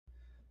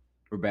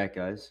We're back,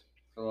 guys.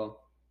 Hello.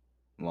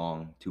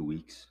 Long 2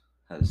 weeks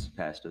has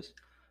passed us.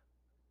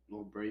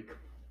 Little break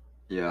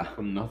Yeah,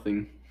 from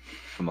nothing.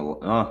 from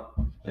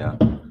yeah.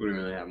 We didn't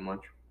really have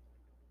much.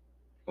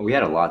 Well, we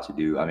had a lot to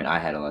do. I mean, I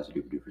had a lot to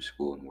do for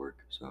school and work.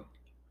 So,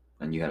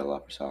 and you had a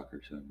lot for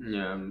soccer. So,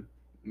 Yeah,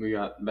 we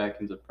got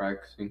back into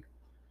practicing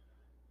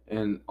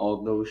and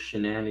all those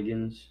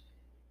shenanigans.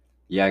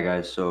 yeah,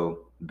 guys.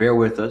 So bear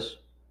with us.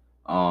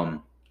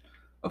 Um,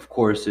 of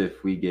course,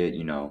 if we get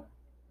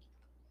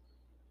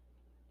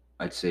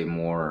I'd say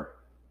more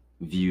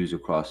views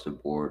across the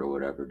board or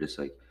whatever, just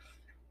like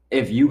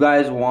if you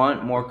guys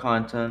want more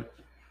content,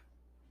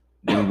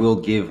 then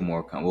we'll give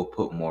more we'll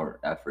put more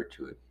effort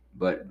to it.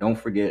 But don't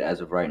forget,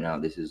 as of right now,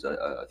 this is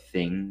a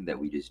thing that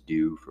we just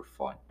do for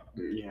fun.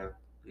 Yeah,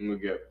 and we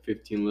got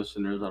 15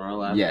 listeners on our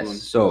last Yes, one.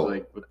 so- It's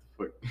like, what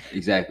the fuck?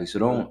 Exactly. So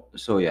don't.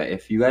 So yeah,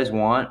 if you guys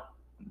want,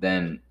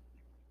 then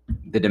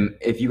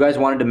if you guys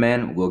want to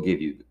demand, we'll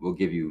give you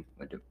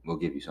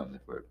something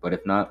for it. But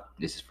if not,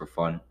 this is for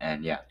fun.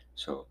 And yeah,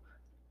 so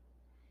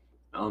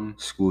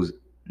school's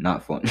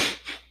not fun.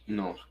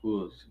 No,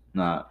 school is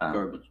Not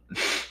garbage.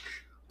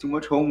 too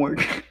much homework.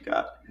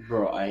 God.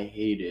 Bro, I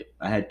hate it.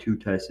 I had 2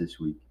 tests this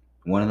week.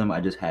 One of them I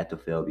just had to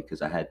fail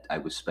because I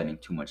was spending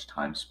too much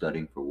time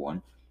studying for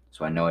one.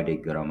 So I know I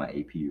did good on my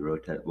AP Euro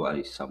test. Well, I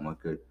did somewhat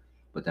good,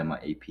 but then my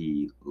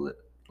AP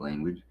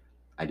language,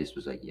 I just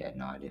was like, yeah,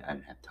 no, I didn't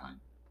have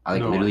time. I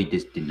No, literally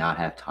just did not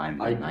have time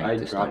that night I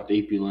to dropped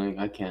study. AP Lang.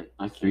 I can't.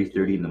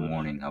 3:30 in the do it.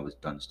 morning, I was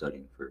done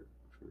studying for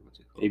what's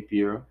it called? AP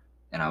Euro.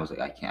 And I was like,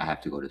 I can't. I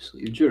have to go to You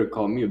sleep. should have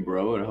called me a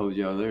bro and helped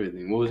you out with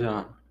everything. What was it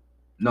on?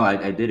 No,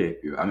 I did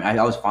it. I mean,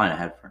 I was fine. I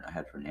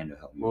had Fernando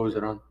help me. What was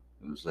it on?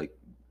 It was like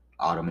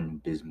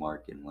Ottoman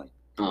Bismarck and like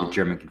the Oh.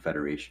 German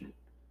Confederation.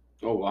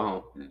 Oh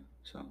wow. Yeah,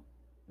 so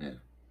yeah,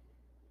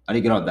 I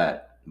didn't get on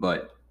that,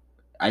 but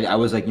I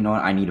was like, you know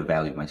what? I need to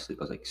value my sleep.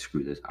 I was like,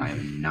 screw this. I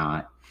am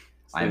not.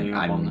 Staying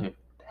up all I'm night.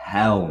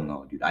 hell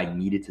no, dude. I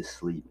needed to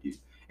sleep, dude.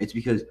 It's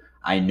because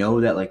I know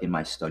that like in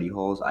my study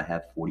halls, I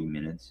have 40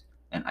 minutes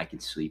and I can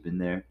sleep in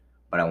there.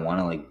 But I want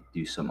to like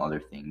do some other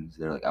things.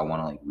 They're like I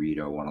want to like read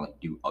or I want to like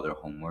do other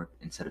homework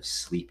instead of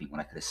sleeping when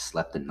I could have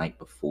slept the night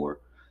before.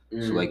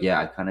 So like yeah,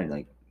 I kind of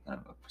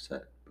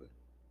upset. But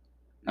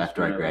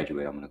after I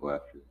graduate, I'm gonna go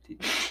after the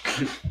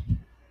teacher.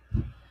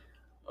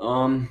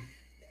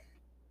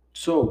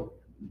 So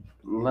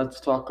let's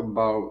talk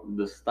about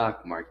the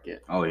stock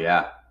market. Oh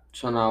yeah,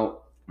 So now,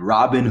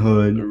 Robin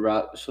Hood.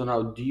 So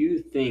now, do you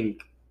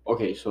think?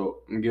 Okay, so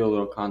I'm gonna give a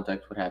little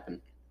context. What happened?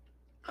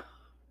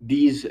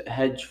 These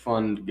hedge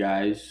fund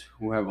guys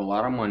who have a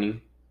lot of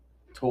money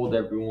told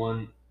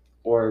everyone,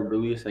 or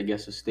released, I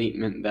guess, a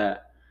statement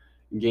that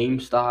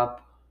GameStop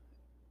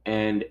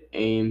and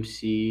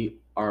AMC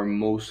are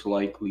most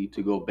likely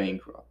to go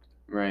bankrupt,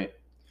 right?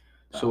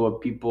 So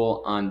what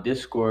people on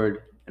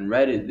Discord and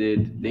Reddit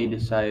did, they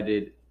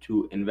decided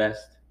to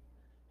invest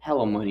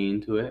hella money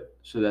into it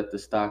so that the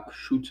stock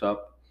shoots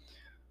up.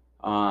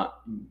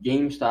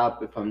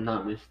 GameStop, if I'm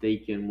not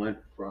mistaken, went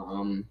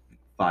from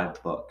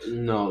 $5.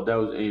 no, that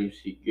was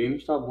AMC.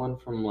 GameStop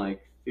went from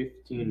like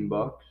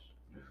 $15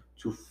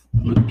 to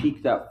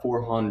peaked at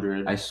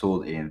 400. I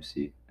sold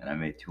AMC and I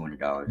made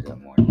 $200 that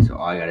morning. So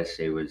all I gotta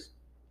say was,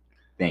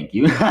 thank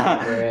you.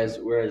 whereas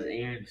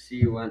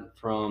AMC went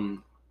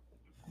from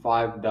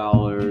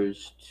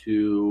 $5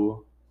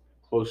 to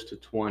close to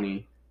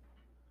 20.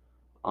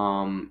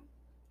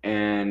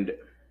 And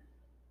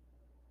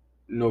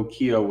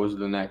Nokia was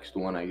the next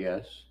one, I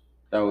guess.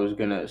 That was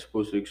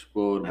supposed to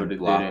explode, but And it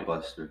didn't.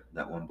 Blockbuster,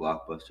 that one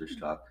Blockbuster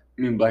stock.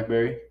 You mean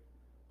BlackBerry?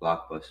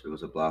 Blockbuster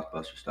was a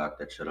Blockbuster stock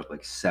that shot up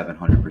like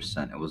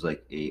 700%. It was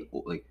like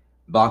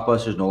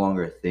Blockbuster's no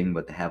longer a thing,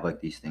 but they have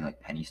like these things like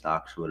penny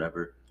stocks or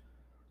whatever,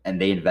 and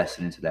they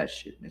invested into that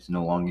shit. And it's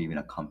no longer even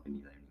a company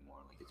anymore.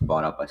 Like it's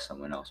bought out by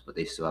someone else, but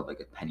they still have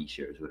like a penny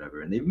shares or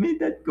whatever, and they've made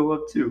that go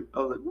up too. I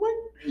was like, what?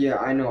 Yeah,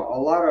 I know.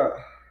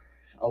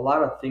 A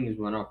lot of things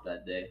went up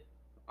that day.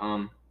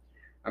 I'm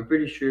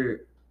pretty sure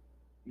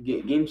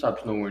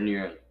GameStop's nowhere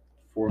near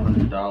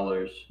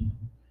 $400.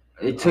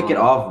 They took it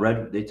off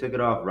They took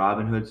it off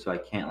Robinhood, so I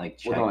can't like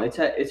check. Well, no, it's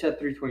at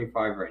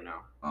 325 right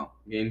now. Oh,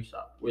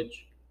 GameStop,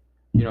 which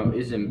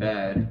isn't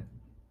bad.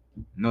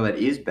 No, that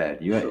is bad.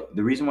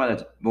 The reason why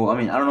that's I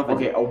mean, I don't know if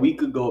Okay, a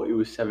week ago it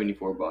was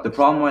 $74. The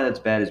problem why that's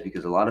bad is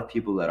because a lot of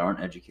people that aren't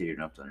educated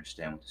enough to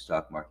understand what the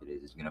stock market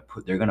is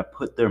they're gonna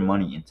put their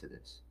money into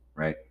this,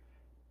 right?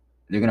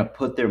 They're gonna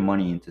put their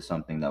money into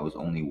something that was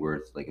only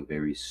worth like a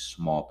very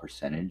small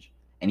percentage,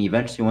 and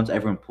eventually, once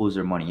everyone pulls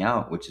their money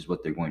out, which is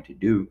what they're going to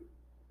do,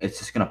 it's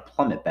just gonna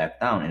plummet back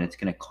down, and it's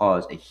gonna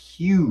cause a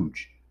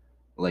huge,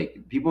 like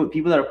people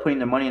that are putting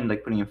their money in,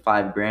 like putting in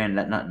 $5,000,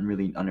 that not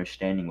really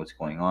understanding what's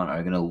going on,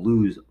 are gonna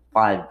lose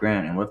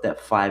 $5,000. And what if that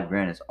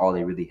 $5,000 is all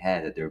they really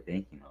had that they're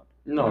banking on?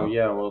 No,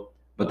 yeah, well,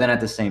 But then at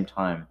the same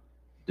time,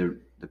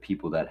 the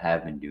people that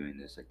have been doing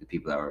this, like the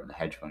people that were the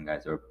hedge fund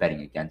guys that were betting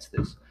against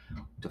this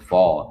to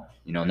fall,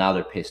 now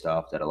they're pissed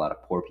off that a lot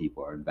of poor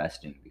people are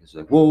investing because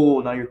they're like, whoa,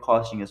 now you're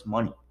costing us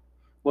money.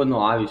 Well, no,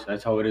 obviously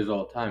that's how it is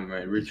all the time,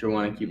 right? Richer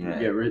want to keep Yeah.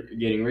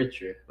 getting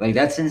richer. Like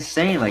that's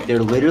insane. Like they're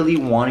literally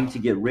wanting to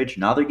get rich.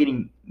 Now they're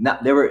getting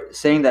not they were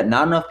saying that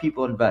not enough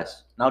people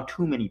invest. Now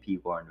too many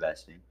people are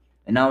investing.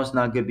 And now it's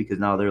not good because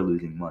now they're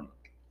losing money.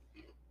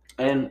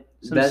 And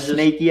Some that's just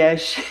snaky ass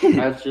shit.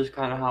 that's just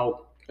kind of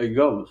how it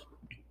goes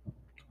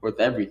with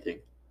everything,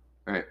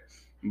 right?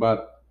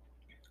 But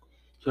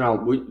so now,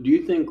 do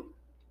you think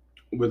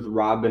with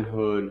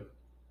Robinhood,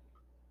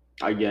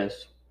 I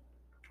guess,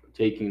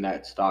 taking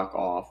that stock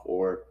off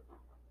or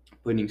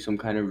putting some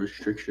kind of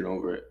restriction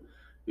over it,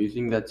 do you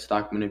think that's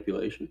stock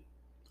manipulation?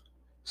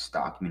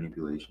 Stock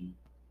manipulation.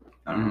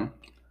 I don't know.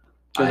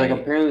 Because like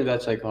apparently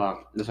that's like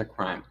a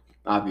crime.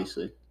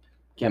 Obviously,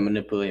 can't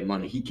manipulate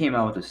money. He came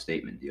out with a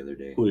statement the other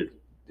day. Who did?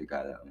 The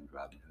guy that owns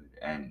Robinhood,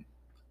 and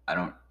I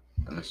don't,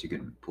 unless you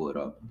can pull it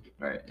up,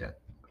 right? Yeah,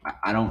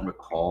 I don't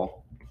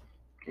recall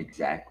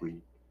exactly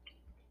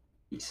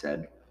he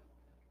said,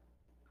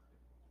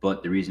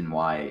 but the reason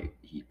why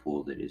he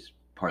pulled it is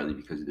partly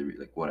because of the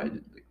like what I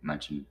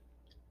mentioned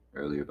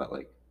earlier about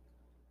like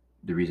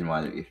the reason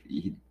why if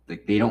he,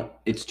 like they don't,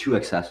 it's too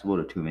accessible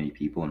to too many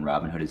people, and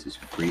Robinhood is this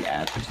free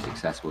app which is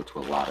accessible to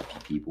a lot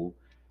of people.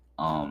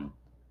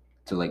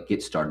 To like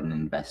get started in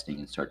investing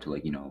and start to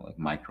like like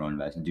micro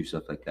invest and do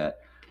stuff like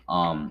that.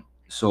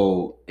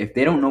 So if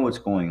they don't know what's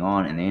going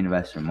on and they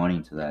invest their money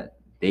into that,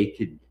 they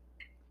could,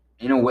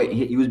 in a way,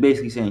 he was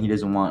basically saying he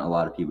doesn't want a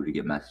lot of people to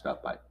get messed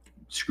up by,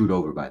 screwed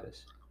over by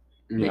this,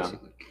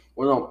 basically. Yeah.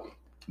 Well, no.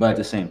 But at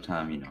the same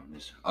time,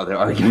 there's other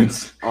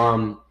arguments.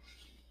 An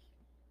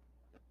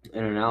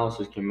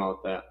analysis came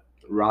out that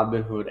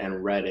Robinhood and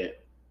Reddit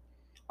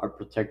are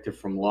protected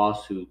from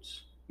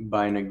lawsuits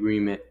by an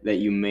agreement that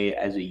you made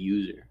as a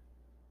user.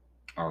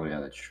 Oh yeah,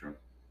 that's true.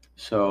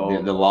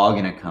 So the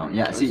login account,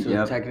 yeah. See, so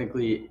yeah.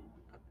 technically,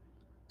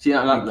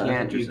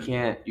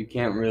 you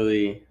can't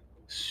really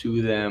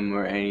sue them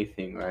or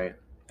anything, right?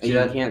 And See,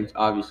 you can't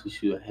obviously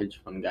sue the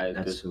hedge fund guys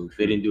because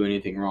they didn't do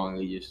anything wrong.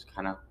 They just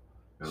kind of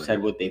said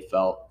what they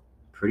felt.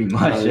 Pretty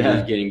much,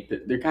 yeah.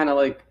 They're kind of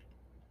like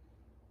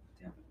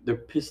they're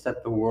pissed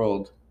at the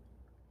world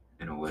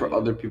in a way for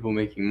other people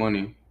making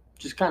money.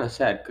 Just kind of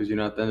sad because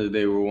at the end of the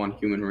day, we're one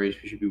human race.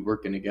 We should be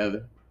working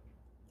together.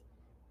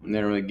 And they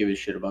don't really give a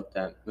shit about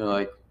that. They're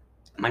like,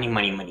 money,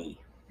 money, money.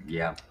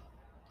 Yeah,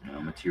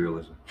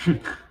 materialism.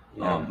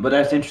 Yeah. But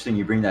that's interesting.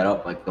 You bring that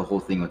up, like the whole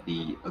thing with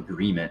the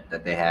agreement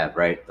that they have,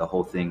 right? The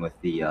whole thing with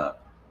the,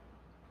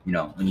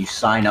 when you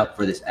sign up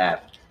for this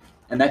app,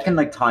 and that can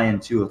like tie in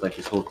too with like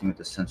this whole thing with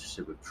the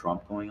censorship of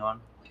Trump going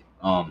on,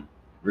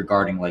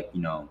 regarding like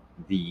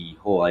the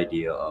whole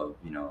idea of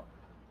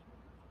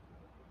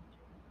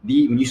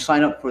when you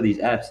sign up for these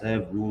apps, they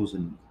have rules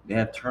and they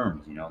have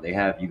terms. You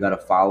got to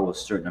follow a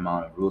certain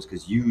amount of rules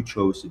because you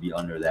chose to be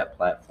under that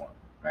platform,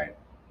 right?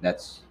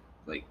 That's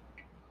like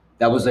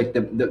that was like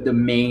the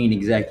main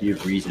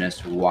executive reason as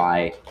to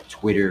why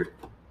Twitter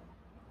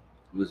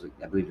was,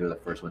 I believe they were the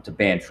first one to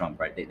ban Trump,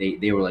 right?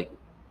 They were like,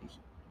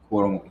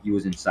 quote unquote, he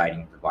was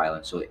inciting the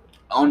violence. So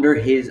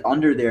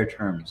under their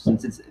terms,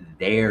 since it's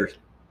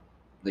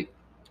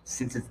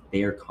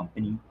their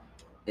company,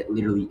 it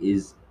literally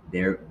is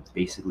their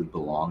basically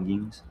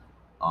belongings,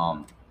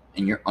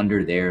 and you're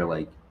under their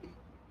like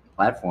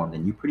platform,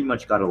 then you pretty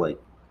much gotta like,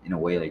 in a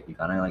way, like you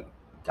kind of like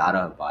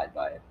gotta abide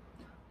by it.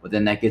 But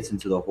then that gets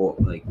into the whole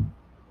like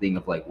thing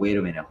of like, wait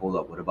a minute, hold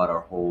up, what about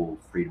our whole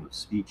freedom of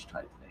speech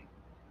type thing?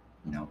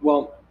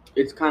 Well,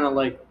 it's kind of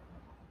like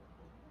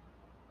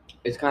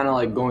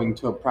going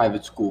to a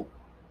private school.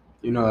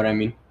 You know what I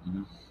mean?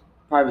 Mm-hmm.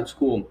 Private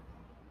school,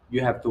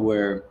 you have to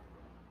wear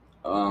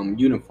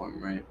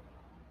uniform, right?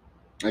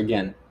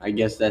 Again, I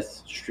guess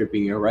that's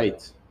stripping your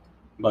rights,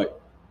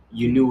 but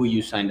you knew what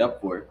you signed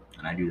up for,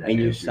 and I do that, and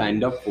you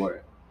signed up for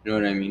it. You know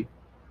what I mean?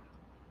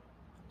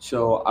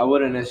 So I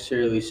wouldn't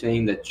necessarily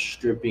saying that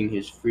stripping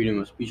his freedom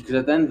of speech, because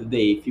at the end of the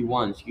day, if he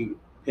wants, he can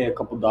pay a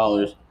couple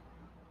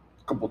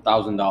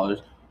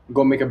 $1,000,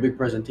 go make a big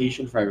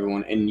presentation for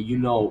everyone, and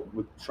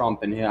with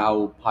Trump and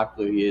how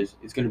popular he is,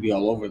 it's going to be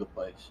all over the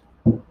place.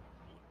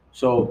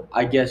 So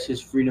I guess his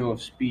freedom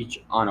of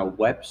speech on a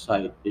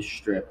website is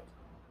stripped.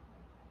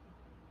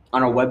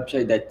 On a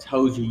website that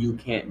tells you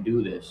can't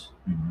do this,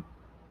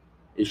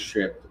 is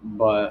stripped.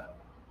 But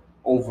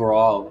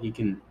overall, he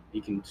can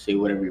say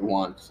whatever he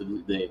wants to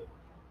this day.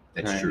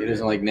 That's true. He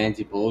doesn't like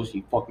Nancy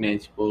Pelosi. Fuck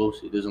Nancy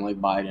Pelosi. He doesn't like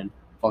Biden.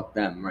 Fuck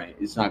them. Right?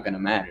 It's not gonna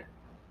matter.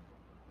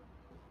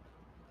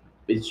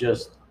 It's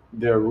just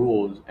their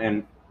rules.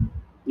 And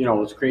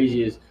what's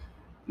crazy is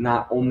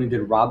not only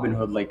did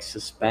Robinhood like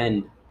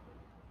suspend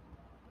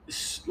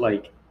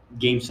like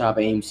GameStop,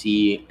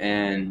 AMC,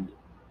 and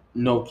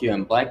Nokia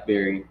and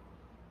BlackBerry.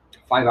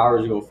 5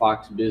 hours ago,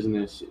 Fox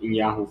Business and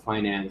Yahoo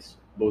Finance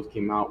both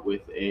came out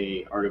with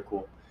a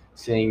article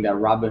saying that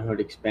Robinhood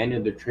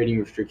expanded their trading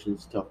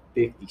restrictions to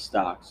 50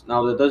 stocks.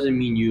 Now, that doesn't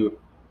mean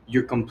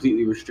you're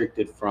completely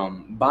restricted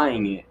from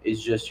buying it.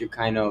 It's just you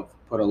kind of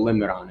put a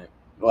limit on it.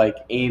 Like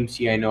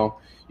AMC, I know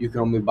you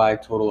can only buy a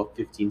total of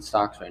 15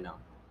 stocks right now.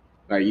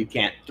 Right? You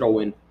can't throw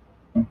in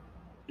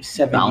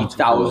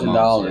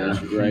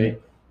 $70,000,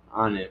 right,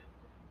 on it.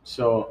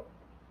 So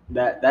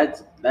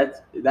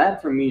that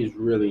for me is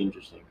really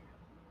interesting.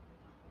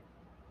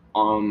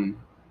 Um,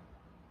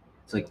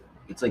 It's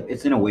like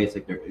it's in a way it's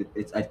like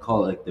it's I'd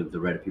call it like the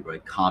Reddit people are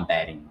like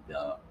combating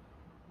the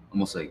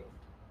almost like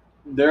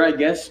they're, I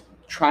guess,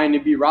 trying to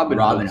be Robin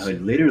Robin Hoods,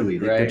 Hood. Literally,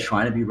 like they're right?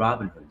 trying to be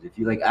Robin Hoods. If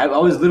you like, I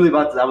was literally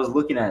about to. I was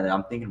looking at it.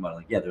 I'm thinking about it.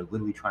 Like, yeah, they're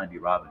literally trying to be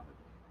Robin Hood.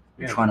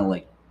 They're Yeah. trying to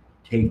like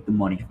take the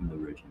money from the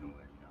rich in a way.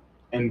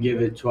 And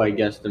give it to, I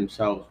guess,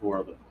 themselves who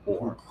are the poor,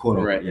 Quote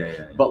unquote. right?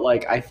 Yeah. But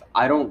like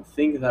I don't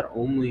think that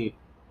only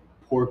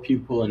poor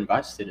people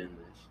invested in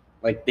this.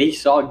 Like they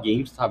saw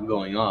GameStop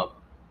going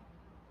up.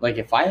 Like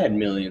if I had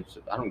millions,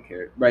 I don't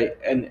care, right?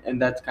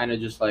 And that's kind of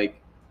just like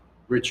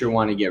richer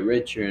want to get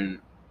richer, and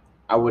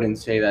I wouldn't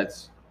say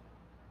that's,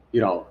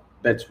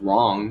 that's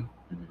wrong,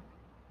 Mhm.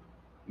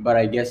 but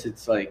I guess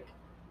it's like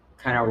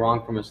kind of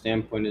wrong from a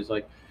standpoint is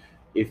like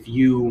if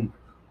you,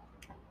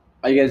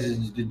 I guess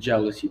it's the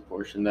jealousy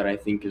portion that I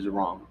think is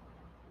wrong,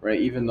 right?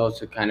 Even though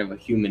it's a kind of a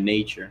human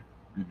nature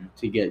Mhm.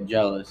 to get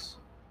jealous,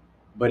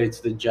 but it's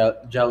the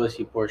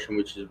jealousy portion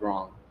which is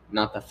wrong,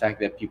 not the fact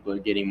that people are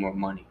getting more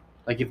money.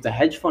 Like if the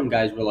hedge fund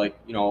guys were like,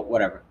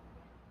 whatever,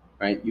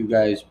 right? You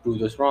guys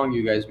proved us wrong.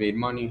 You guys made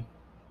money.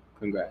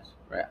 Congrats,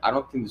 right? I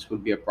don't think this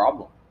would be a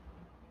problem.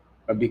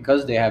 But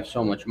because they have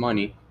so much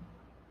money,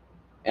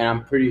 and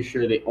I'm pretty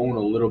sure they own a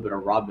little bit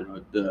of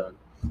Robinhood. The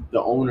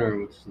owner,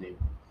 what's his name?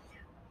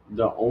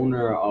 The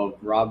owner of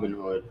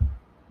Robinhood,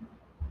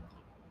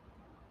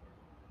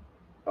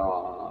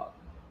 uh,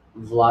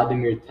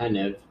 Vladimir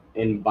Tenev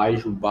and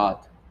Baiju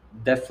Bhatt,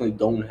 definitely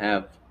don't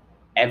have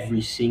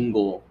every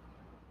single.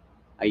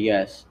 I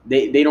guess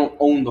they don't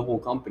own the whole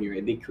company,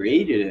 right? They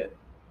created it,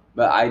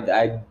 but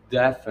I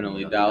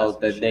definitely They got doubt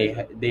some that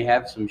shit. they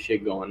have some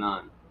shit going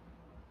on,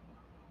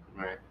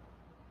 right?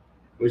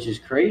 Which is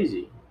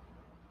crazy.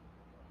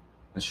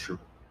 That's true.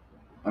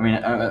 I mean,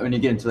 when you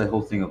get into that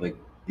whole thing of like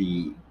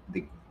the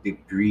the, the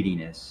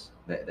greediness,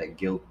 that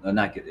guilt,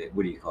 not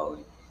what do you call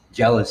it?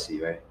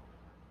 Jealousy, right?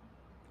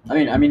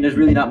 I mean, there's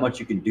really not much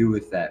you can do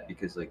with that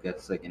because like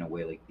that's like in a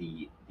way like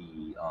the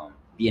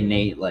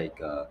innate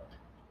like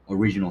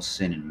original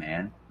sin in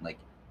man. Like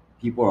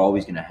people are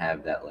always gonna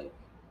have that like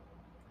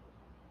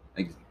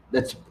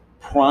that's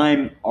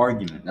prime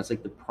argument. That's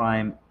like the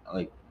prime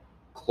like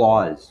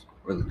clause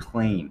or the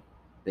claim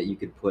that you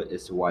could put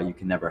as to why you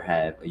can never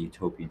have a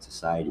utopian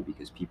society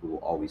because people will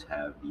always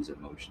have these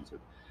emotions of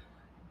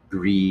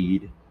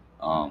greed,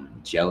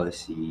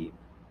 jealousy,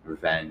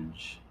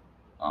 revenge,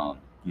 um,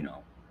 you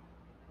know,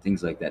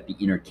 things like that. The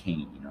inner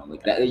Cain,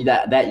 like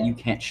that you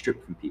can't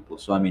strip from people.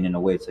 So I mean, in a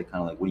way, it's like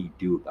kind of like, what do you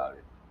do about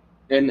it?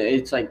 And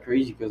it's like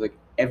crazy because like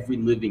every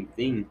living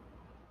thing,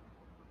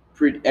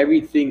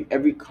 everything,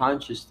 every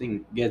conscious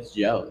thing gets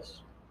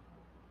jealous,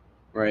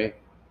 right?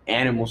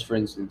 Animals, for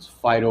instance,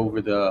 fight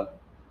over the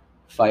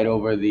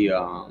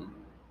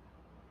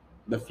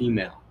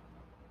female.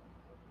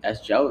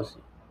 That's jealousy,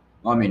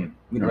 Well, I mean,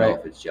 we don't know right?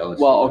 if it's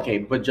jealousy. Well, okay,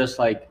 but just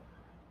like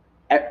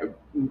e-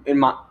 in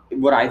my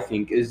what I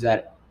think is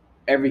that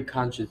every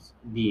conscious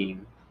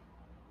being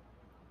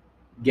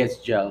gets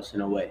jealous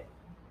in a way.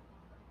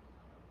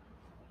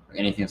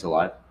 Anything that's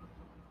alive.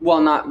 Well,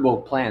 not well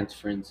plants,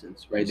 for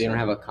instance, right? They don't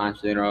have Exactly. a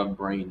conscience, they don't have a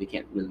brain, they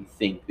can't really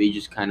think. They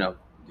just kind of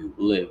Do.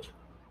 live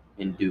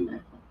and do,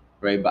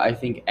 right? But I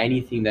think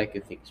anything that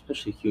could think,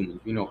 especially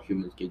humans, we know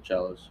humans get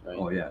jealous, right?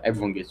 Oh yeah.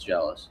 Everyone gets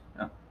jealous.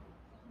 Yeah.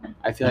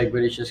 I feel like,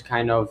 but it's just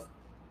kind of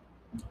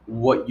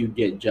what you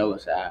get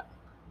jealous at.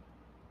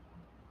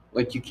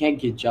 Like you can't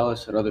get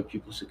jealous at other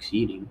people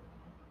succeeding.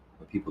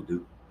 What people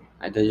do.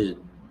 I just,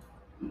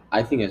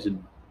 I think it's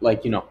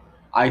like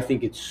I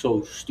think it's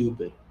so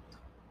stupid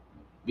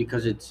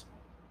because it's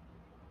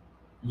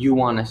you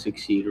want to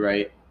succeed,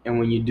 right? And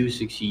when you do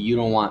succeed, you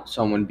don't want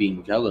someone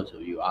being jealous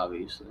of you,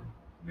 obviously,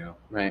 Yeah.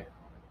 right?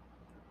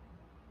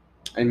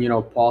 And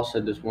Paul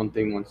said this one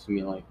thing once to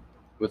me, like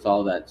with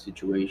all that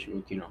situation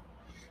with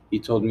he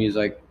told me he's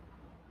like,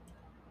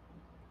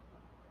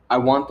 I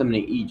want them to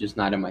eat, just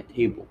not at my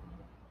table,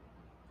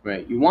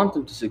 right? You want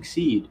them to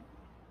succeed,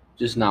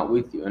 just not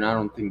with you. And I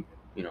don't think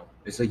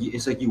It's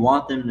like you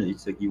want them to.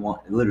 It's like you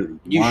want literally.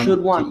 You you want should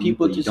them want to eat,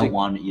 people but to you don't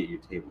want them to eat at your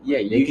table. Yeah,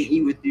 Like, they can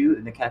eat with you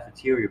in the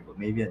cafeteria, but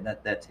maybe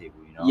at that table.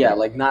 yeah,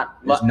 Like, like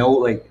not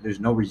there's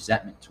no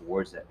resentment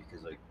towards that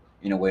because like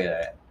in a way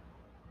that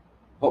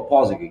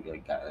Paul's a good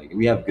like guy. Like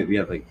we have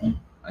like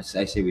I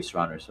say we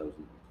surround ourselves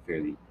with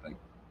fairly like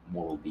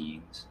moral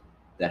beings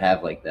that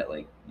have like that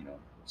like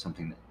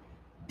something that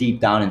deep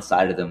down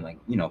inside of them like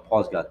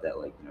Paul's got that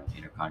like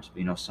inner conscience.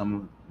 But,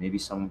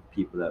 some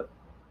people that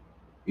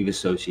we've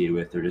associated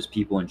with or just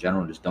people in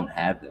general just don't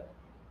have that.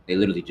 They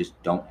literally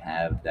just don't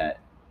have that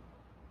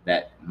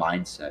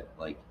mindset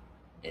like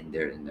in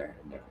their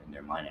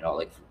mind at all.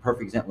 Like for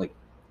perfect example, like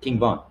King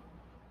Von.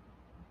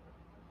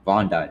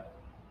 Von died,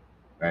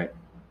 right?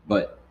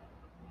 But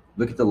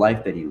look at the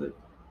life that he lived.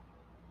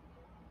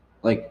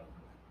 Like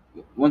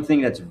one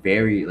thing that's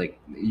very like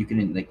you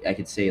can like I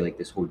could say like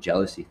this whole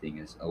jealousy thing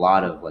is a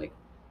lot of like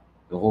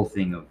the whole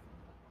thing of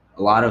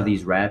a lot of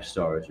these rap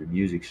stars or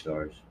music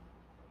stars,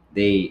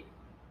 they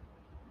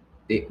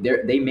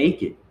They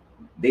make it.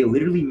 They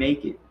literally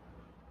make it,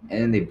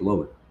 and then they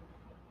blow it,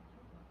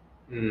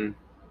 Mm.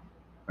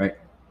 right?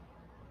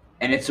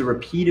 And it's a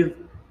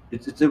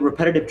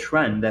repetitive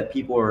trend that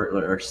people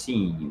are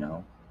seeing, you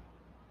know.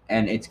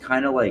 And it's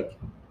kind of like,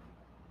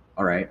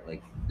 all right,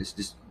 like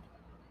this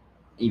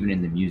even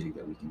in the music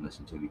that we can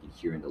listen to, we can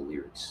hear in the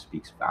lyrics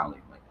speaks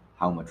volume, like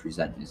how much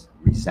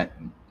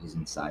resentment is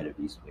inside of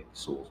these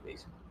souls,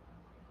 basically,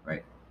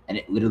 right? And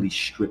it literally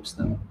strips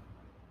them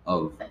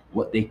of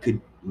what they could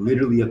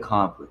literally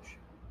accomplish.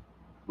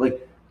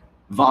 Like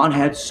Vaughn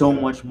had so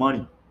much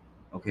money,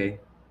 okay,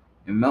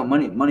 and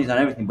money's not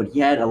everything, but he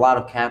had a lot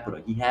of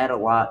capital. He had a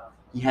lot.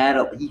 He had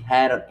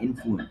an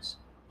influence.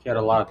 He had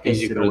a lot of things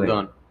he Pissed it could have away.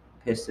 done.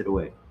 Pissed it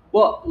away.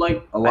 Well,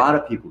 like A lot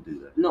of people do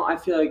that. No, I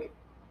feel like,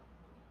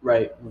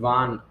 right,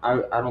 Vaughn. I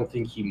don't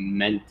think he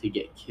meant to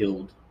get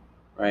killed,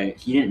 right?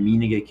 He didn't mean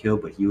to get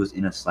killed, but he was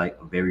in a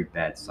very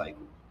bad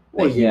cycle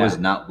Well, that he yeah. was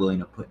not willing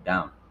to put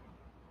down.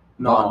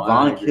 No, I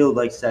Vaughn agree. killed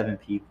like 7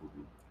 people,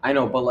 dude. I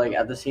know, but like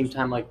at the same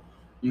time, like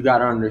you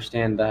gotta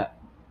understand that.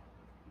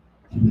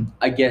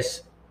 I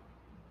guess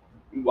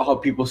how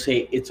people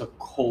say it's a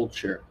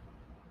culture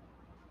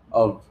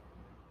of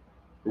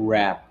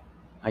rap.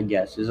 I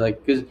guess is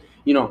like because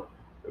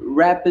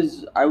rap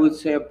is, I would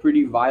say, a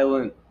pretty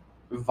violent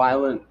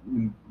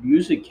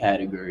music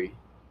category,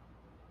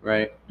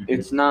 right? Mhm.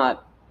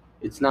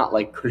 It's not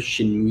like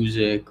Christian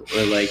music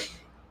or like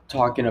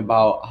talking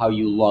about how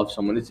you love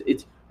someone.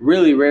 It's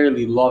really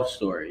rarely love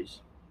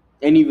stories,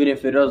 and even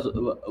if it is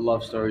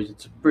love stories,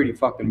 it's a pretty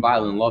fucking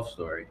violent love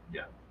story.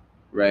 Yeah.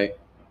 Right.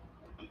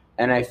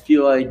 And I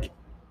feel like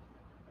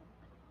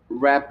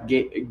rap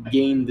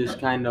gained this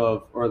kind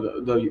of, or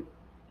the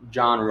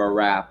genre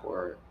rap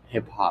or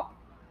hip hop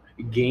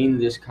gained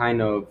this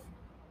kind of,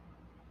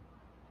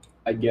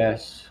 I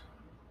guess,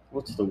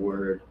 what's the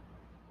word?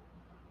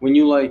 When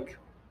you like,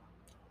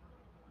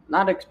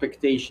 not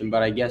expectation,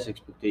 but I guess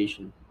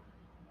expectation.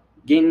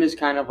 Gain this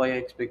kind of like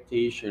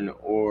expectation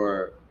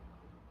or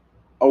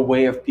a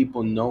way of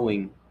people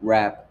knowing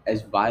rap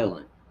as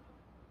violent,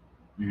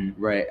 Mhm.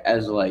 right?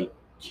 As like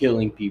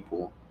killing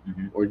people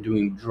Mhm. or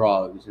doing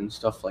drugs and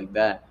stuff like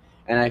that.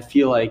 And I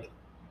feel like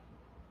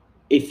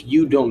if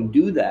you don't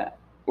do that,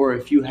 or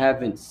if you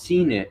haven't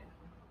seen it,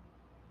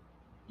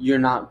 you're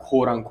not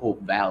quote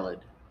unquote valid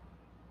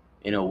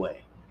in a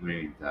way. What are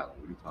you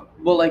talking about?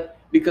 Well, like,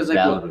 because like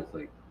Valid with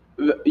like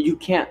you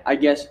can't, I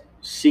guess,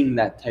 sing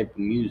that type of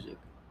music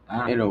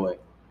in a way.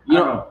 I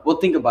don't know. Well,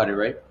 think about it,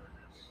 right?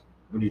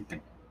 What do you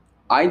think?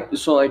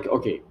 So like,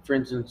 okay, for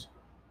instance,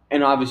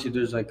 and obviously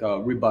there's like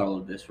a rebuttal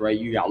of this, right?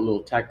 You got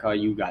Lil Tecca,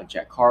 you got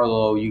Jack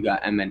Harlow, you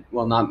got Eminem.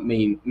 Well, not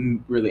really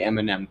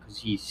Eminem because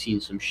he's seen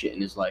some shit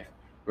in his life,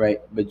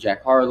 right? But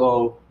Jack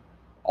Harlow,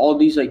 all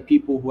these like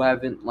people who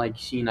haven't like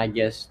seen, I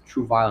guess,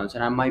 true violence,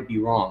 and I might be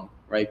wrong,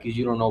 right? Because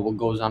you don't know what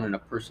goes on in a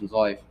person's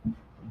life,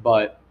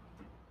 but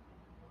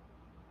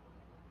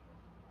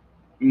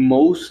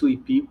mostly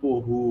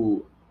people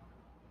who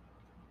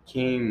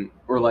came,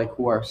 or like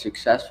who are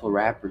successful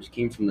rappers,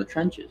 came from the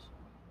trenches,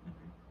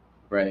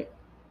 right?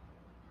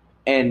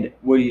 And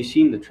what do you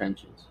see in the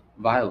trenches?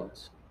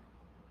 Violence.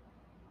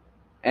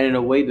 And in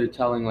a way, they're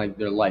telling like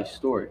their life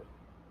story.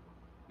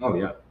 Oh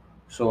yeah.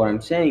 So what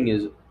I'm saying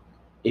is,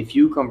 if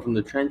you come from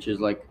the trenches,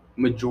 like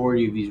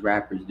majority of these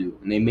rappers do,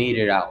 and they made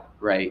it out,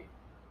 right?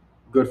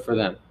 Good for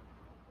them.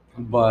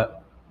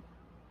 But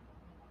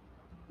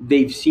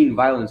they've seen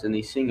violence and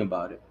they sing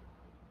about it,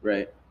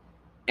 right?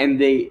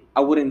 And I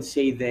wouldn't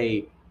say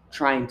they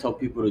try and tell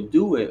people to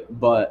do it,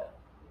 but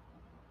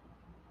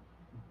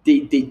they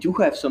do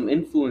have some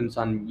influence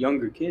on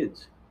younger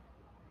kids.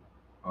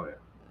 Oh yeah.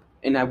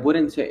 And I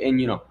wouldn't say, and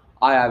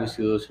I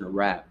obviously listen to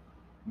rap,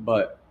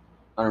 but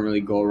I don't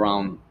really go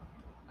around.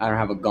 I don't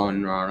have a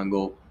gun around and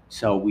go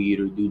sell weed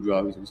or do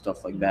drugs and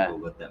stuff like that. Go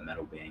let that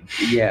metal bang.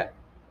 Yeah,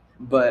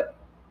 but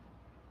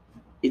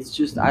it's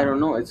just, I don't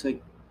know. It's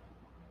like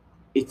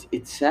it's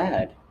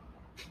sad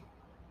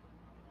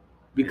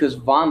because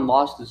Vaughn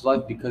lost his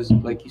life because,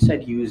 like you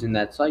said, he was in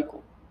that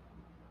cycle,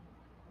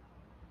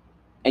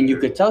 and you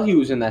could tell he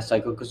was in that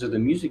cycle because of the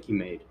music he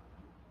made.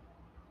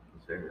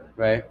 It's very like,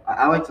 right.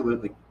 I like to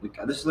live like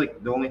this is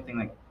like the only thing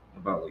like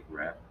about like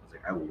rap. It's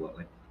like I love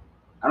like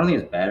I don't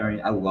think it's bad or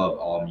anything. I love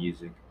all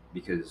music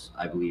because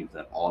I believe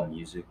that all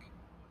music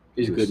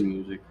Is good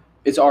music.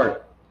 It's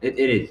art. It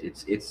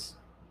is. It's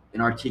an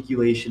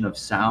articulation of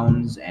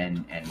sounds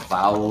and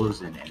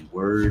vowels and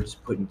words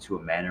put into a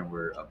manner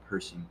where a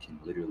person can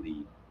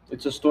literally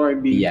It's a story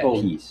being be at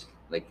told. peace.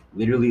 Like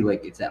literally,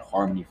 like it's at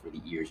harmony for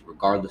the ears,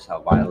 regardless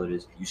how violent it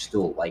is. You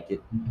still like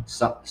it.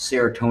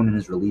 Serotonin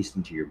is released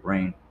into your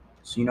brain,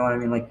 so you know what I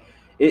mean. Like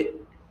it.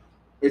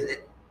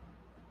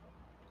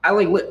 I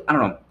like. I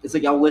don't know. It's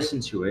like I'll listen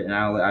to it and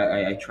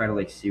I try to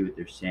like see what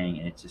they're saying,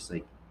 and it's just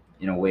like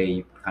in a way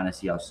you kind of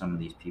see how some of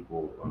these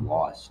people are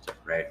lost,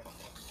 right?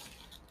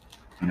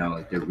 You know,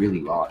 like they're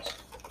really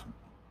lost.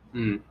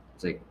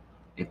 It's like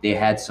if they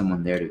had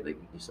someone there to like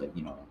just like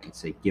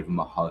it's like give them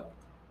a hug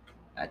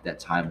at that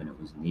time when it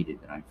was needed,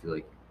 and I feel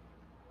like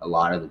a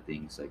lot of the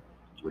things like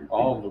would have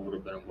All of it would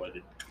have been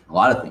avoided. a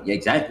lot of things. Yeah,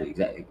 exactly.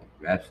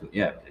 Absolutely,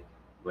 yeah.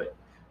 But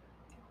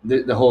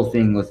the whole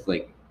thing with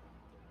like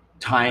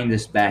tying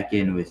this back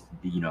in with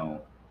the,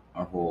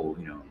 our whole,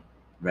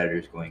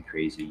 Redditors going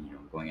crazy,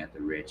 going at the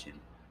rich, and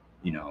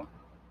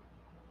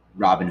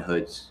Robin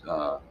Hood's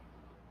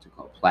to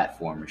call it,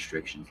 platform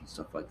restrictions and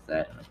stuff like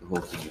that, and like the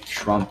whole thing with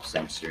Trump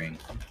censoring,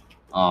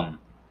 um,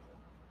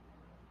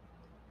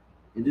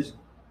 it is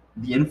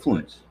the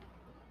influence.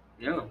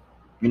 Yeah.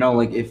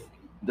 Like if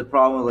the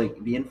problem,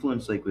 like the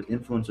influence, like with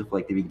influence of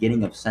like the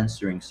beginning of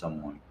censoring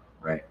someone,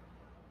 right?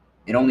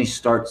 It only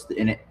starts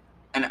in it,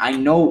 and I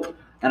know,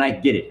 and I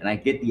get it, and I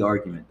get the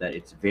argument that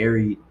it's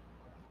very,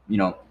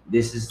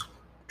 this is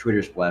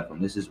Twitter's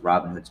platform, this is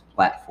Robinhood's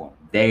platform,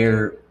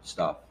 their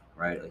stuff,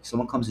 right? Like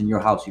someone comes in your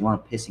house, you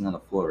want them pissing on the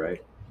floor,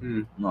 right?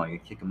 No, you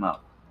kick them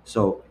out.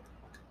 So,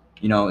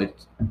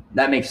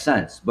 that makes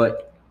sense.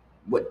 But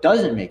what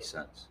doesn't make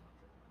sense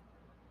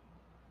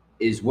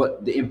is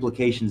what the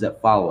implications that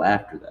follow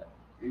after that.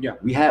 Yeah.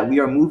 We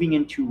are moving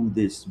into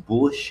this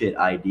bullshit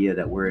idea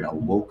that we're in a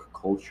woke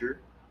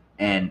culture,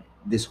 and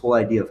this whole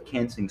idea of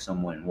canceling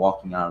someone and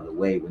walking out of the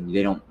way when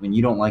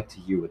you don't like to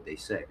hear what they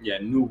say. Yeah,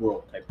 new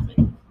world type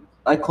thing.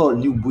 I call it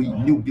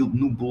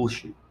new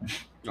bullshit.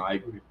 No, I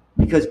agree.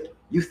 Because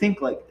you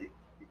think like,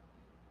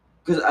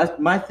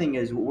 my thing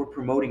is what we're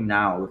promoting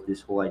now with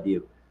this whole idea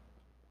of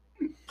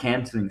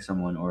canceling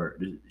someone or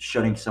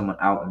shutting someone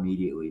out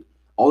immediately.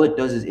 All it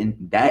does is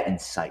that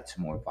incites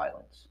more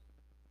violence.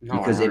 No,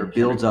 Because it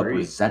builds up agree.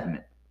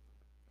 resentment,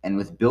 and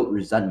with built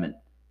resentment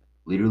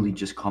literally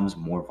just comes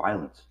more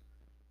violence.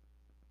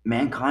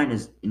 Mankind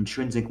is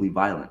intrinsically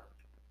violent.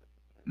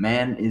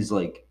 Man is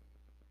like,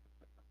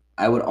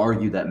 I would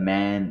argue that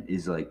man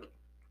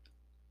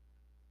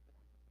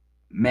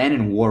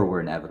and war were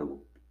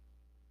inevitable.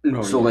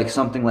 No, So yeah. like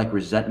something like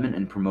resentment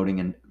and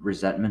promoting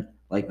resentment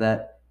like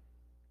that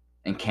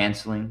and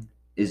canceling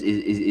is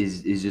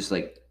just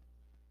like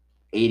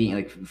aiding,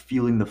 like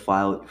fueling the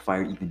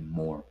fire even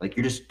more. Like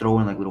you're just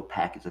throwing like little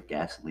packets of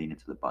gasoline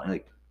into the body,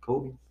 like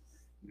Kobe.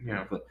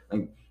 Yeah. But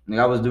like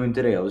I was doing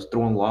today, I was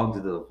throwing logs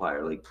into the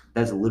fire. Like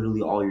that's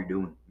literally all you're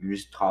doing. You're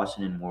just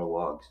tossing in more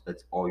logs.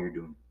 That's all you're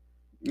doing.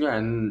 Yeah,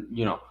 and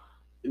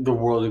the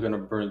world is gonna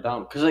burn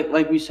down because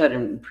like we said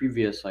in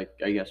previous, like,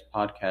 I guess,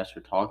 podcasts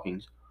or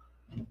talkings,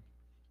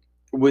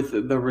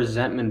 with the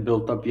resentment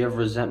built up, you have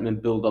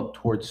resentment build up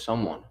towards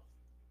someone,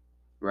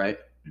 right?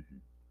 Mm-hmm.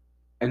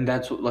 And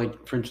that's what,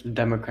 like, for instance,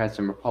 Democrats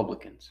and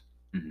Republicans,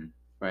 Mm-hmm.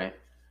 right?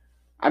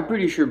 I'm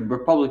pretty sure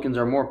Republicans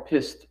are more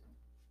pissed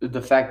at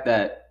the fact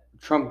that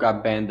Trump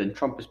got banned than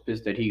Trump is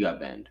pissed that he got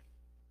banned,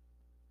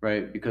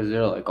 right? Because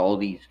they're like all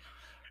these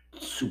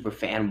super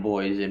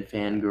fanboys and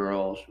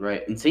fangirls,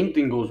 right? And same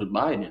thing goes with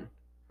Biden,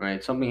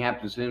 right? Something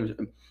happens to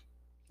him.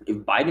 If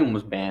Biden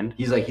was banned,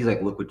 He's like,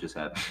 look what just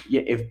happened.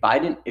 yeah. If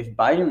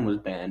Biden was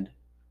banned,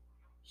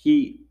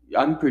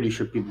 I'm pretty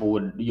sure people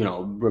would,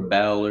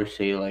 rebel or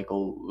say like,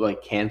 oh,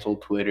 like cancel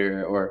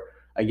Twitter or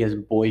I guess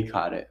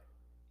boycott it,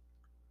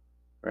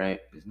 right?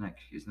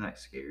 Isn't that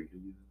scary to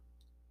you?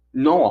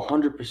 No,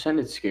 100%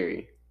 it's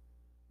scary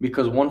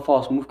because one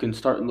false move can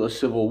start a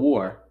civil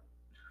war.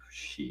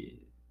 Shit.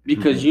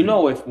 Because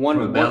if one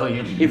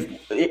rebellion, if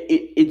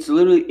it's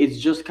literally, it's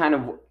just kind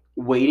of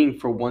waiting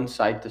for one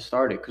side to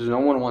start it because no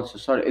one wants to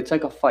start it. It's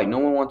like a fight. No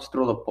one wants to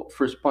throw the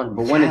first punch,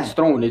 but when it's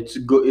thrown, it's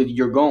good.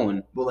 You're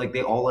going. But like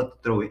they all like to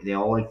throw it. They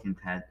all like to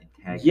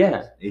antagonize.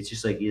 Yeah. It's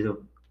just like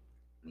you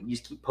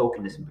just keep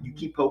poking this. You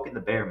keep poking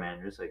the bear,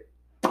 man. Just like,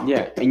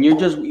 yeah, and you're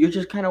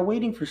just kind of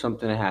waiting for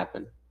something to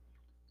happen.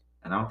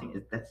 And I don't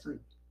think that's like.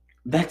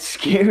 That's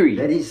scary.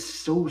 That is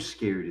so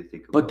scary to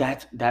think about.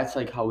 But that's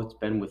like how it's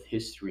been with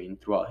history and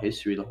throughout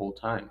history the whole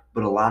time.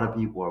 But a lot of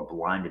people are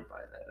blinded by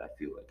that. I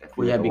feel like.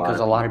 Well, yeah,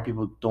 because a lot of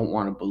people don't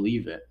want to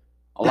believe it.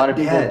 A lot of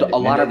people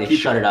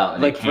shut it out.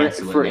 And like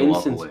for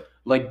instance,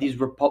 like these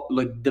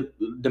the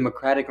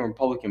Democratic and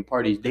Republican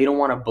parties, they don't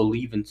want to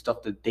believe in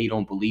stuff that they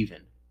don't believe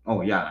in.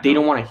 Oh yeah. They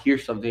don't want to hear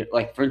stuff.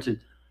 Like, for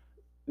instance,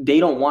 they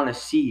don't want to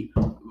see.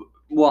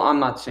 Well, I'm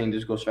not saying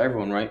this goes for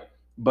everyone, right?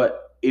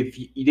 But if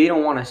they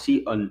don't want to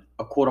see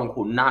a quote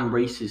unquote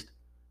non-racist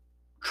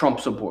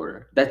Trump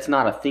supporter, that's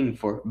not a thing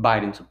for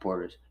Biden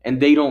supporters, and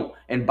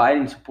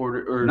Biden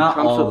supporter or not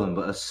Trump all of them,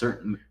 but a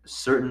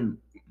certain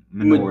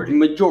minority.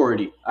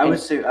 Majority. I would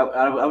say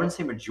I wouldn't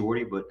say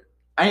majority, but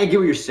I get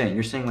what you're saying.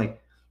 You're saying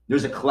like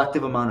there's a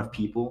collective amount of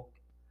people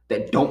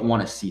that don't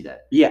want to see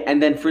that. Yeah,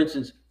 and then for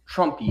instance,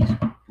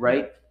 Trumpies,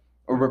 right,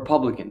 or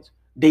Republicans,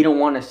 they don't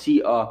want to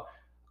see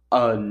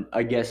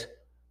I guess,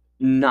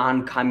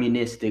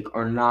 non-communistic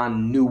or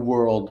non-New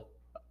World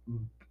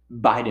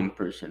Biden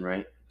person,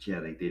 right? Yeah,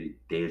 like they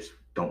just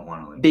don't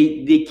want to. Like,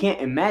 they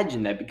can't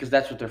imagine that because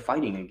that's what they're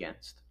fighting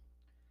against.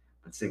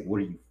 It's like, what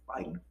are you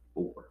fighting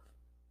for?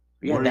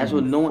 Yeah, that's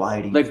what no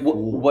one like.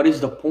 What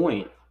is the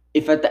point?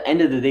 If at the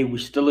end of the day we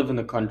still live in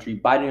the country,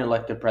 Biden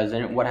elected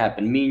president, what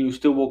happened? Me and you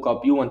still woke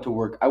up. You went to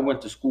work. I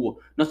went to school.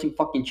 Nothing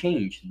fucking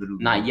changed.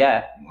 Literally. Not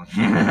yet.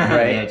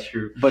 Right? Yeah,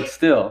 true. But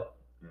still.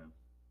 Yeah,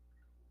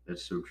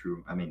 that's so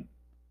true. I mean,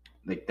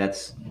 like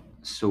that's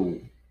so.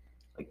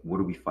 Like,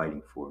 what are we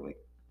fighting for? Like,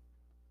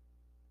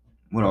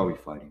 what are we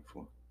fighting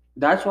for?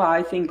 That's why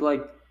I think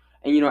like,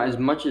 and you know, as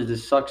much as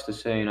this sucks to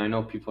say, and I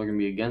know people are gonna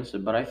be against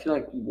it, but I feel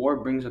like war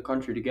brings a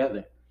country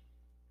together.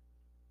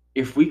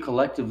 If we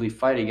collectively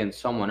fight against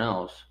someone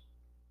else,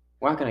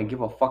 we're not gonna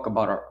give a fuck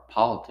about our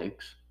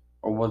politics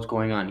or what's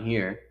going on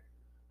here.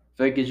 I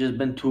feel like it's just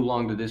been too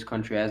long that this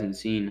country hasn't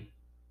seen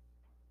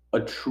a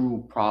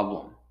true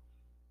problem,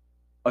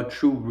 a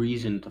true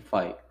reason to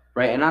fight,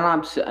 right? And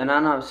I'm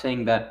not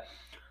saying that.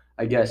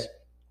 I guess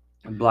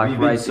black We've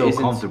been rights so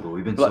isn't. comfortable.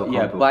 We've been so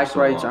Yeah, comfortable for black so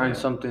rights long. aren't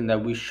Yeah. something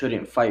that we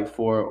shouldn't fight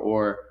for,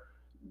 or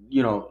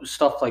you know,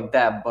 stuff like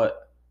that.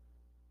 But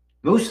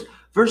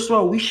First of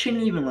all, we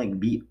shouldn't even like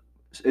be.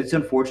 It's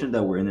unfortunate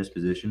that we're in this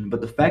position,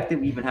 but the fact that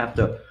we even have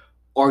to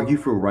argue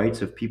for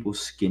rights of people's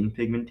skin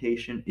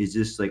pigmentation is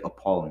just like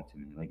appalling to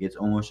me. Like, it's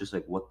almost just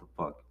like, what the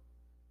fuck?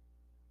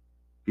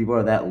 People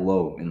are that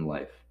low in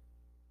life.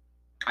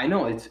 I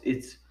know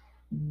it's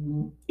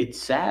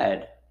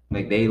sad.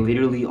 Like, they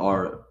literally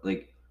are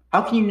like,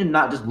 how can you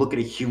not just look at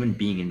a human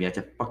being and be like,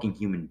 that's a fucking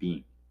human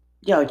being?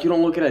 Yeah, like you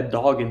don't look at a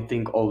dog and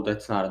think, oh,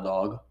 that's not a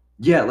dog.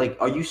 Yeah, like,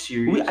 are you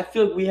serious? I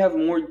feel like we have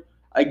more,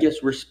 I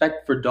guess,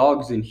 respect for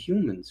dogs than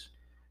humans.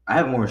 I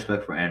have more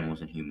respect for animals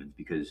than humans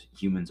because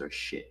humans are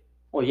shit.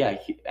 Well, yeah,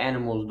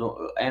 animals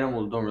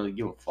don't really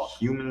give a fuck.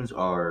 Humans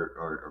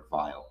are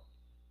vile.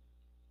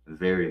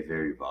 Very,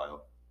 very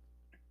vile.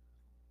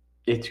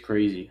 It's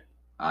crazy.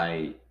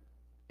 One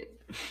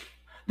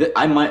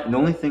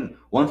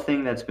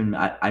thing that's been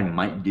I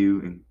might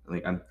do, and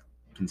like I'm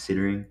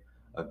considering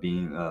of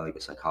being like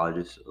a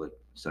psychologist, like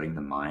studying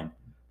the mind,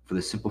 for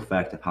the simple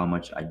fact of how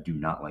much I do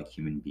not like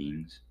human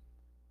beings,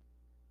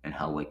 and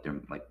how like they're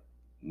like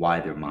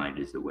why their mind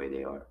is the way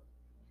they are.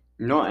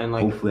 No, and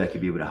like Hopefully I could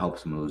be able to help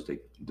some of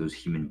those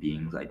human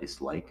beings I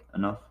dislike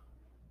enough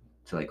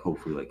to like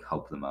hopefully like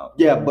help them out.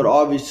 yeah, but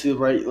obviously,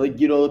 right? Like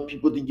you know, the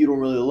people that you don't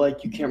really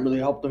like, you can't really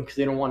help them because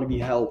they don't want to be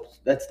helped.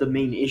 That's the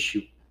main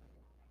issue.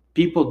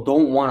 People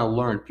don't want to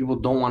learn. People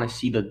don't want to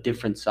see the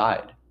different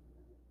side.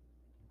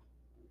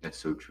 That's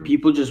so true.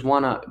 People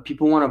want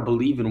to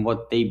believe in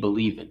what they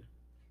believe in.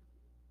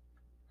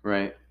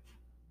 Right?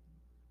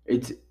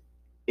 It's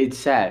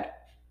sad.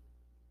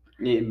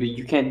 Yeah, but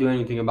you can't do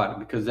anything about it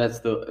because that's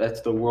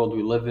the world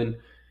we live in,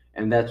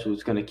 and that's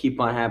what's going to keep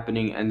on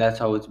happening, and that's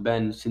how it's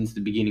been since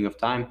the beginning of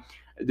time.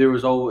 There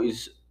was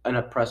always an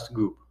oppressed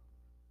group.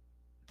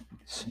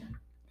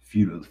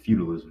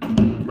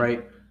 Feudalism.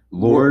 Right?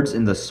 Lords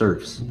and the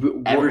serfs.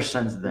 Ever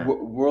since then.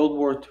 World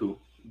War II,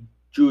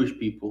 Jewish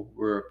people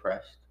were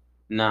oppressed.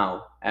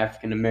 Now,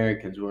 African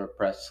Americans were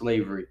oppressed.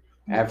 Slavery,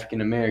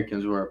 African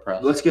Americans were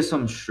oppressed. Let's get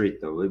something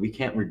straight, though. Like, we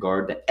can't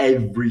regard that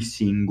every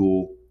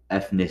single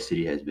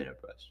ethnicity has been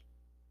oppressed.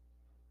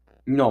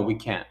 No, we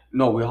can't.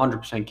 No, we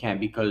 100% can't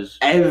because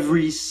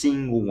every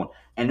single one.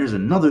 And there's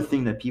another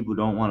thing that people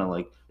don't want to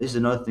like. This is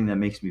another thing that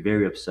makes me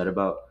very upset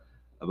about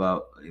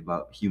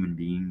human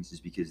beings is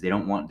because they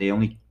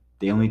only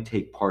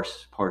take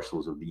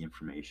parcels of the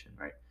information,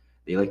 right?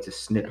 They like to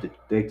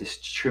they like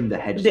to trim the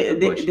hedge.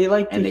 They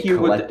like to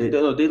hear what it.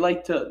 They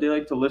like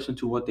to listen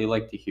to what they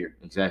like to hear.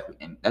 Exactly,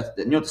 and that's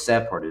what the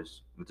sad part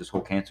is with this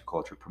whole cancel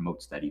culture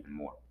promotes that even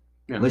more.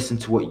 Yeah. Listen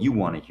to what you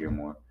want to hear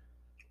more.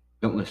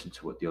 Don't listen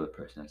to what the other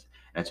person has.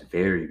 That's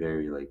very,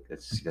 very like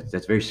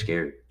that's very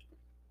scary.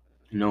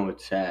 No,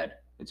 it's sad.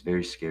 It's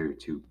very scary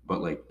too.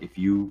 But like if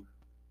you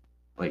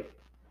like,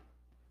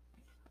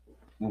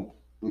 well,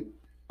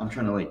 I'm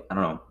trying to like I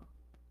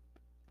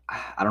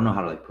don't know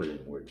how to like put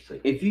it in words.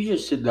 Like if you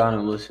just sit down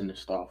and listen to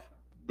stuff,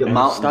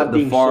 stop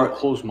being so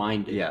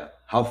close-minded. Yeah,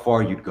 how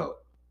far you'd go.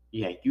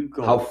 Yeah, you'd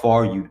go. How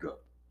far you'd go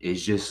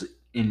is just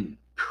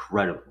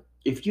incredible.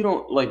 If you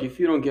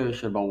don't give a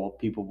shit about what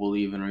people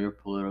believe in or your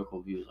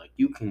political views, like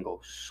you can go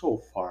so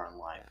far in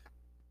life,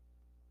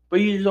 but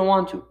you just don't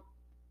want to.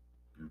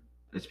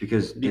 It's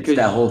because it's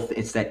that whole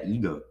it's that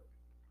ego.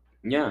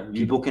 Yeah,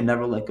 people can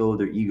never let go of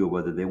their ego,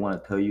 whether they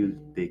want to tell you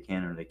they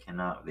can or they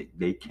cannot.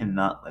 They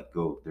cannot let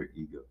go of their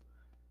ego.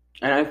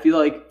 And I feel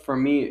like for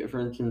me, for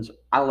instance,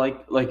 I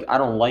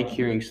don't like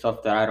hearing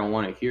stuff that I don't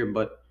want to hear,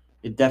 but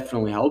it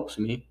definitely helps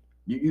me.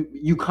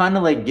 You kind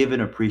of like give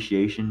an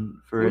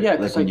appreciation for it,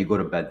 like when you go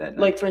to bed that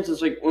night. Like for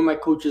instance, like when my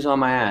coach is on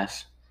my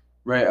ass,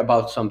 right,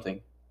 about something.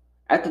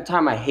 At the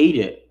time, I hate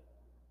it,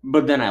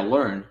 but then I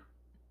learn,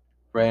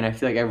 right, and I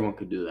feel like everyone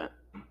could do that.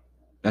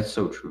 That's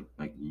so true.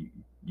 Like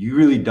you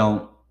really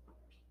don't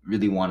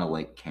really want to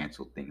like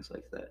cancel things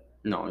like that.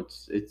 No,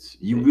 it's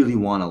you really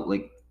want to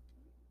like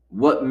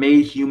what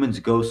made humans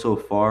go so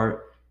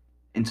far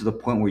into the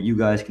point where you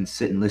guys can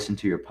sit and listen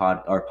to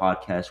our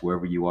podcast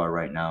wherever you are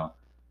right now.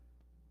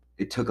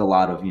 It took a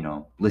lot of,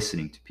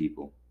 listening to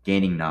people,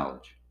 gaining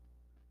knowledge.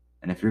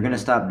 And if you're going to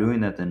stop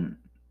doing that, then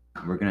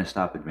we're going to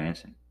stop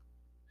advancing.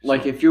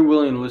 Like, if you're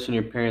willing to listen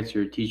to your parents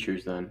or your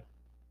teachers, then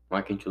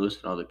why can't you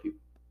listen to other people?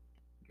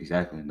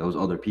 Exactly. Those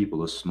other people,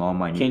 those small,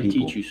 minute people can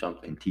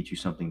teach you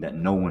something that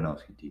no one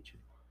else can teach you.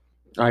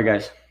 All right,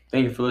 guys.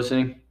 Thank you for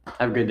listening.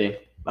 Have a good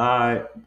day. Bye.